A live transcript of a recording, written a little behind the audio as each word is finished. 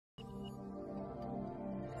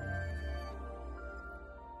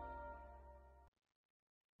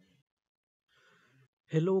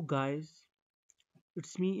Hello guys,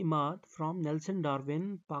 it's me Imad from Nelson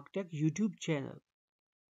Darwin ParkTech YouTube channel.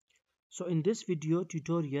 So in this video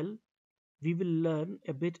tutorial, we will learn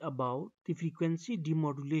a bit about the frequency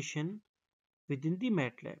demodulation within the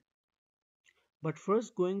MATLAB. But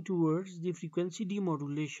first, going towards the frequency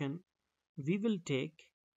demodulation, we will take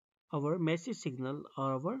our message signal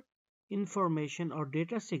or our information or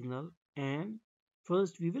data signal, and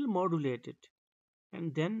first we will modulate it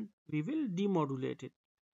and then we will demodulate it.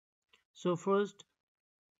 So first,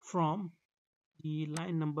 from the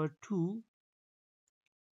line number 2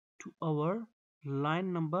 to our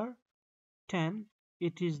line number 10,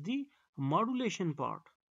 it is the modulation part,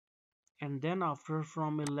 and then after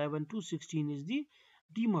from 11 to 16 is the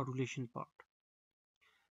demodulation part.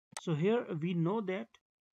 So here we know that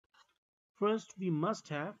first we must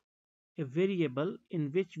have a variable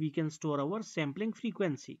in which we can store our sampling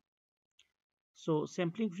frequency. So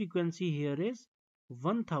sampling frequency here is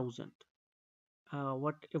 1000.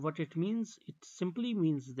 What it means? It simply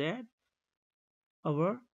means that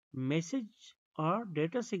our message or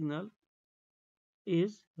data signal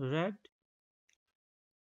is read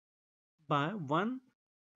by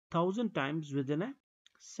 1000 times within a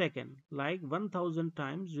second. Like 1000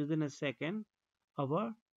 times within a second,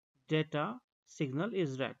 our data signal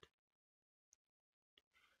is read.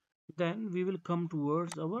 Then we will come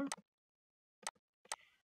towards our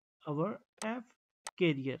F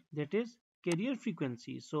carrier, that is carrier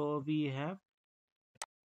frequency. So we have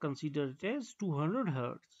considered it as 200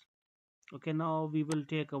 hertz. Okay, now we will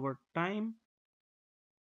take our time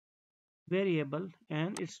variable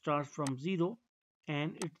and it starts from 0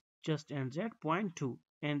 and it just ends at 0.2,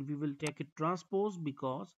 and we will take it transpose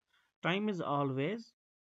because time is always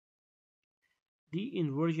the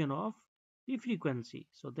inversion of the frequency.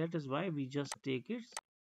 So that is why we just take its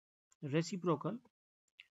reciprocal.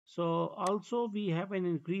 So also we have an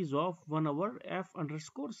increase of 1 over f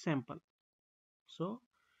underscore sample. So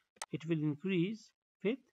it will increase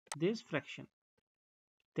with this fraction.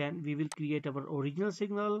 Then we will create our original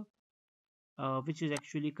signal, which is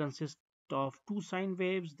actually consists of two sine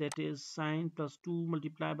waves, that is sine plus 2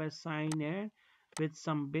 multiplied by sine, and with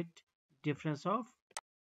some bit difference of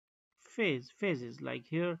phases. Like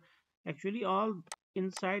here actually all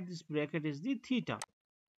inside this bracket is the theta.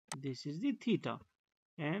 This is the theta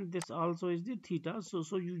and this also is the theta. So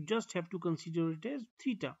you just have to consider it as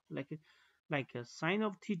theta, like a sine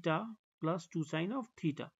of theta plus 2 sine of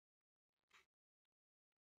theta.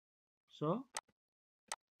 So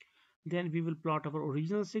then we will plot our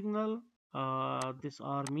original signal. This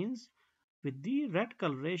R means with the red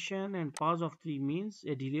coloration, and pause of 3 means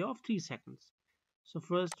a delay of 3 seconds. So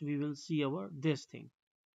first we will see our this thing.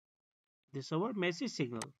 This our message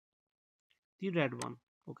signal, the red one.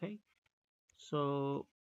 Okay, so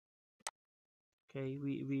okay,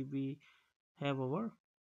 we have our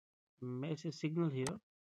message signal here.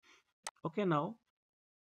 Okay, now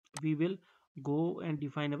we will go and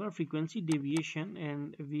define our frequency deviation,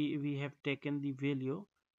 and we have taken the value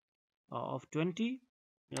of 20.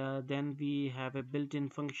 Then we have a built-in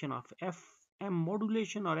function of fm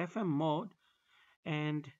modulation or fm mod,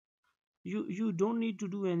 and you don't need to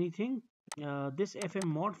do anything. This fm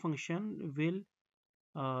mod function will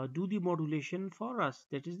do the modulation for us,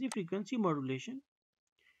 that is the frequency modulation.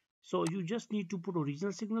 So you just need to put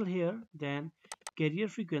original signal here, then carrier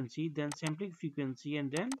frequency, then sampling frequency,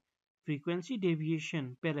 and then frequency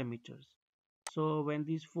deviation parameters. So when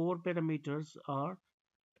these four parameters are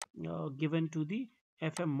given to the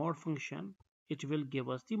fm mod function, it will give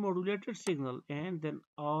us the modulated signal, and then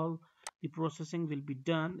all the processing will be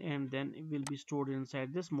done, and then it will be stored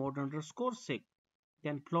inside this mod underscore sig.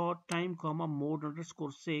 Then plot time comma mod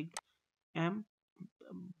underscore sig m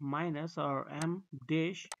minus or m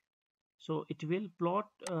dash. So it will plot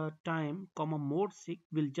time comma mod sig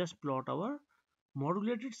will just plot our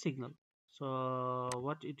modulated signal. So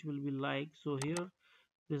what it will be like, so here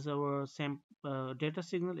this is our data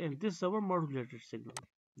signal, and this is our modulated signal,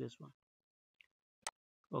 this one.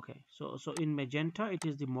 Okay, so in magenta it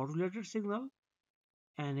is the modulated signal,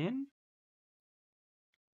 and in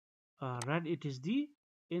red it is the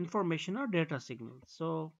information or data signal.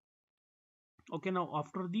 So okay, now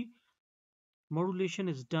after the modulation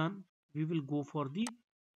is done, we will go for the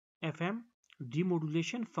fm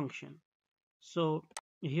demodulation function. So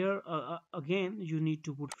here again you need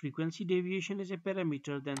to put frequency deviation as a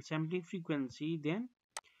parameter, then sampling frequency, then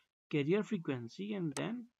carrier frequency, and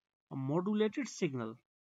then a modulated signal.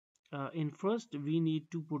 In first we need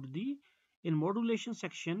to put the, in modulation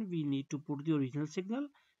section we need to put the original signal,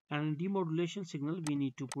 And in demodulation signal, we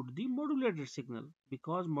need to put the modulated signal,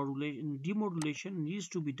 because demodulation needs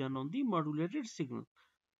to be done on the modulated signal.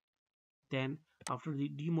 Then after the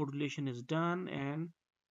demodulation is done and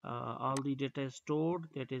all the data is stored,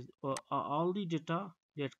 that is all the data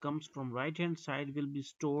that comes from right hand side will be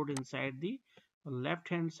stored inside the left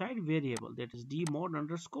hand side variable, that is demod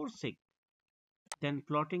underscore sig. Then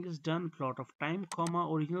plotting is done, plot of time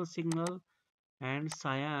comma original signal and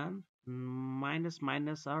cyan minus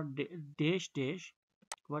minus or dash dash.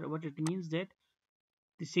 What it means, that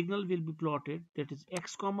the signal will be plotted, that is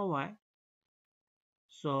x comma y.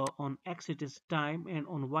 So on x it is time and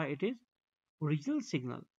on y it is original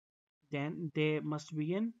signal. Then there must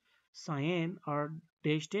be an cyan or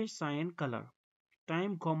dash dash cyan color.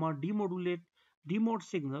 Time comma demodulate demode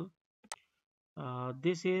signal.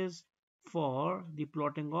 This is for the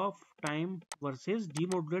plotting of time versus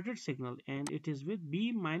demodulated signal, and it is with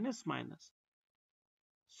b minus minus.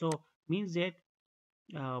 So means that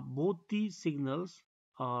both these signals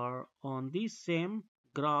are on the same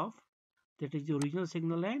graph, that is the original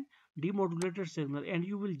signal and demodulated signal, and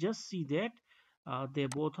you will just see that they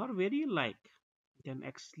both are very alike. Then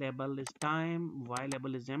x label is time, y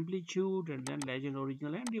label is amplitude, and then legend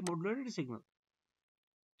original and demodulated signal.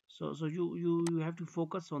 So you have to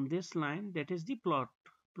focus on this line, that is the plot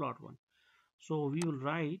one. So we will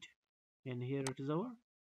write, and here it is our,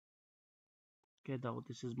 okay, now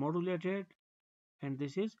this is modulated and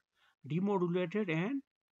this is demodulated and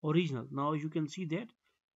original. Now you can see that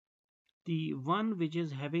the one which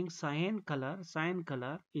is having cyan color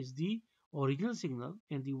is the original signal,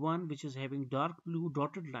 and the one which is having dark blue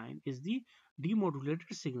dotted line is the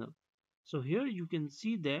demodulated signal. So here you can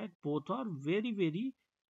see that both are very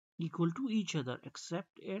equal to each other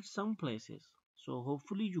except at some places. So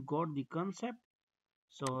hopefully you got the concept.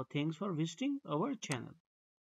 So thanks for visiting our channel.